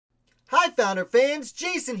Hi Founder fans,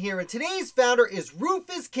 Jason here, and today's founder is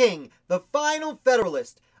Rufus King, the final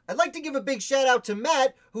Federalist. I'd like to give a big shout out to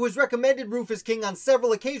Matt, who has recommended Rufus King on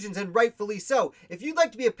several occasions, and rightfully so. If you'd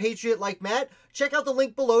like to be a patriot like Matt, check out the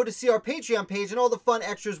link below to see our Patreon page and all the fun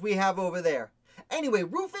extras we have over there. Anyway,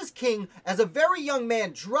 Rufus King, as a very young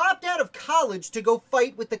man, dropped out of college to go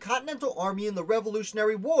fight with the Continental Army in the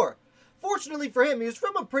Revolutionary War. Fortunately for him, he was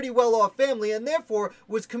from a pretty well-off family and therefore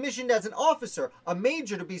was commissioned as an officer, a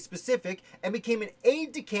major to be specific, and became an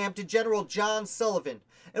aide-de-camp to General John Sullivan.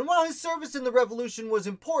 And while his service in the Revolution was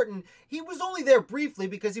important, he was only there briefly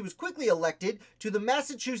because he was quickly elected to the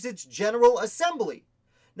Massachusetts General Assembly.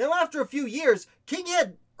 Now, after a few years, King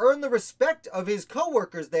had earned the respect of his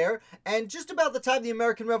co-workers there, and just about the time the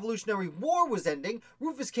American Revolutionary War was ending,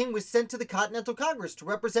 Rufus King was sent to the Continental Congress to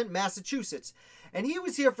represent Massachusetts. And he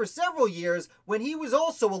was here for several years when he was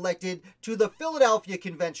also elected to the Philadelphia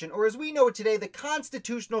Convention, or as we know it today, the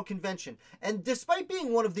Constitutional Convention. And despite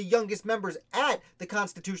being one of the youngest members at the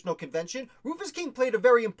Constitutional Convention, Rufus King played a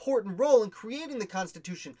very important role in creating the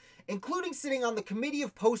Constitution, including sitting on the Committee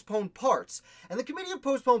of Postponed Parts. And the Committee of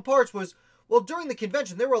Postponed Parts was, well, during the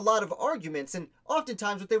convention, there were a lot of arguments, and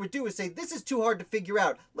oftentimes what they would do is say, this is too hard to figure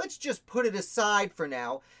out. Let's just put it aside for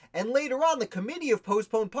now. And later on, the Committee of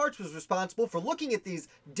Postponed Parts was responsible for looking at these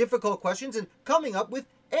difficult questions and coming up with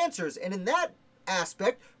answers. And in that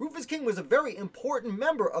aspect, Rufus King was a very important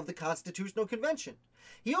member of the Constitutional Convention.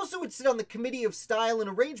 He also would sit on the Committee of Style and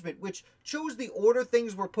Arrangement, which chose the order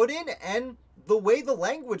things were put in and the way the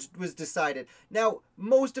language was decided. Now,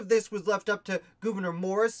 most of this was left up to Gouverneur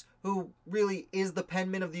Morris, who really is the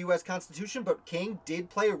penman of the U.S. Constitution, but King did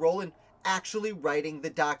play a role in actually writing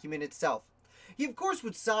the document itself. He, of course,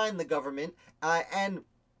 would sign the government, and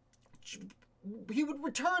he would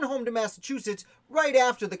return home to Massachusetts right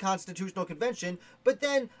after the Constitutional Convention, but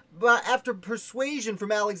then, after persuasion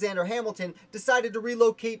from Alexander Hamilton, decided to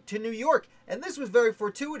relocate to New York. And this was very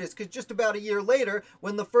fortuitous, because just about a year later,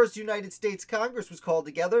 when the first United States Congress was called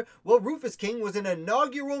together, well, Rufus King was an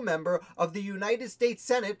inaugural member of the United States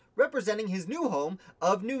Senate, representing his new home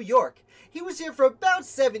of New York. He was here for about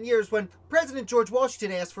 7 years when President George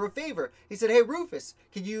Washington asked for a favor. He said, "Hey, Rufus,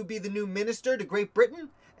 can you be the new minister to Great Britain?"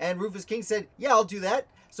 And Rufus King said, "Yeah, I'll do that."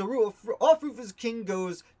 So off Rufus King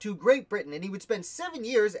goes to Great Britain, and he would spend 7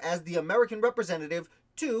 years as the American representative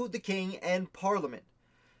to the King and Parliament.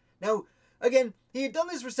 Now, again, he had done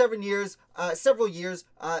this for several years,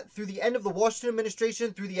 through the end of the Washington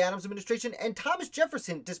administration, through the Adams administration, and Thomas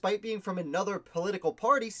Jefferson, despite being from another political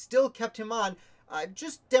party, still kept him on,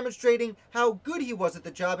 just demonstrating how good he was at the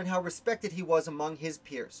job and how respected he was among his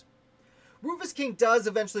peers. Rufus King does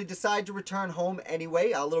eventually decide to return home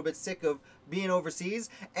anyway, a little bit sick of being overseas,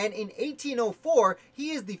 and in 1804, he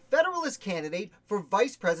is the Federalist candidate for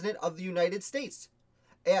Vice President of the United States.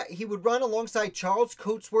 He would run alongside Charles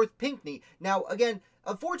Cotesworth Pinckney. Now, again,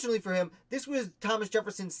 unfortunately for him, this was Thomas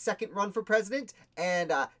Jefferson's second run for president,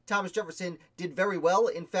 and Thomas Jefferson did very well.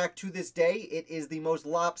 In fact, to this day, it is the most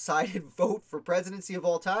lopsided vote for presidency of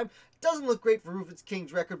all time. Doesn't look great for Rufus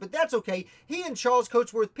King's record, but that's okay. He and Charles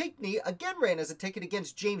Cotesworth Pinckney again ran as a ticket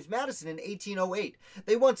against James Madison in 1808.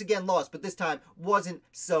 They once again lost, but this time wasn't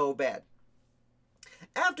so bad.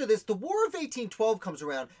 After this, the War of 1812 comes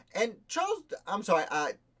around, and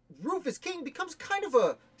Rufus King becomes kind of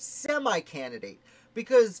a semi-candidate,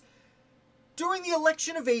 because during the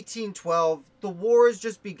election of 1812, the war has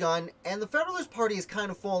just begun, and the Federalist Party is kind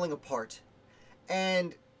of falling apart.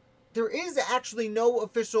 And there is actually no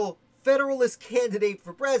official Federalist candidate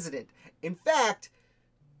for president. In fact,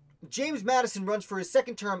 James Madison runs for his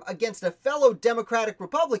second term against a fellow Democratic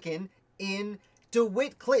Republican in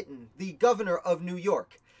DeWitt Clinton, the governor of New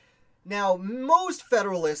York. Now, most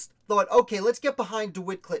Federalists thought, okay, let's get behind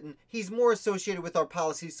DeWitt Clinton. He's more associated with our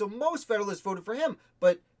policies, so most Federalists voted for him.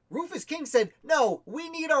 But Rufus King said, no, we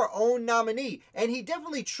need our own nominee. And he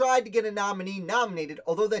definitely tried to get a nominee nominated,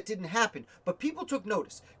 although that didn't happen. But people took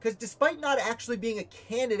notice, because despite not actually being a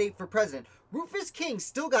candidate for president, Rufus King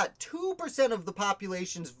still got 2% of the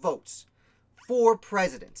population's votes for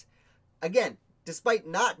president. Again, despite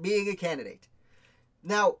not being a candidate.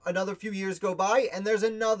 Now, another few years go by, and there's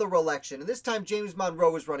another election. And this time, James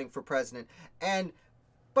Monroe is running for president. And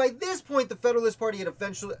by this point, the Federalist Party had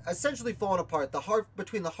essentially fallen apart.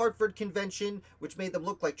 Between the Hartford Convention, which made them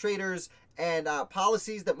look like traitors, and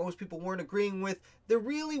policies that most people weren't agreeing with, there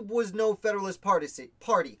really was no Federalist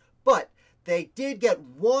Party. But they did get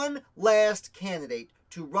one last candidate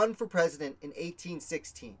to run for president in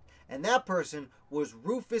 1816. And that person was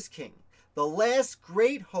Rufus King, the last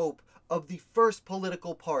great hope of the first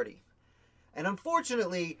political party. And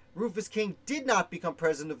unfortunately, Rufus King did not become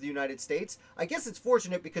president of the United States. I guess it's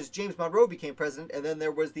fortunate because James Monroe became president, and then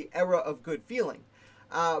there was the era of good feeling.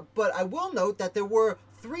 But I will note that there were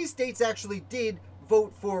 3 states actually did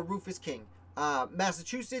vote for Rufus King.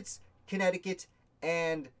 Massachusetts, Connecticut,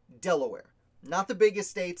 and Delaware. Not the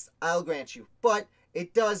biggest states, I'll grant you, but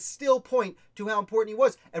it does still point to how important he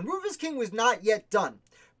was. And Rufus King was not yet done,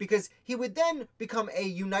 because he would then become a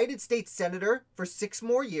United States Senator for 6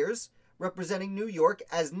 more years, representing New York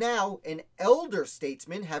as now an elder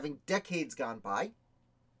statesman, having decades gone by.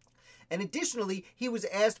 And additionally, he was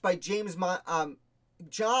asked by John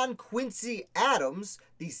Quincy Adams,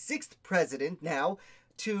 the 6th president now,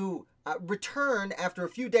 to return after a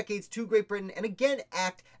few decades to Great Britain and again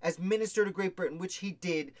act as minister to Great Britain, which he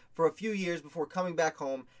did for a few years before coming back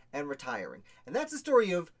home and retiring. And that's the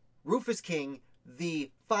story of Rufus King, the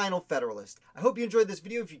final Federalist. I hope you enjoyed this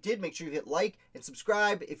video. If you did, make sure you hit like and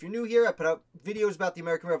subscribe. If you're new here, I put out videos about the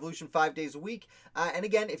American Revolution 5 days a week. And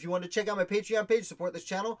again, if you want to check out my Patreon page, support this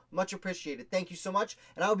channel, much appreciated. Thank you so much,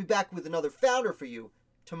 and I'll be back with another founder for you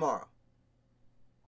tomorrow.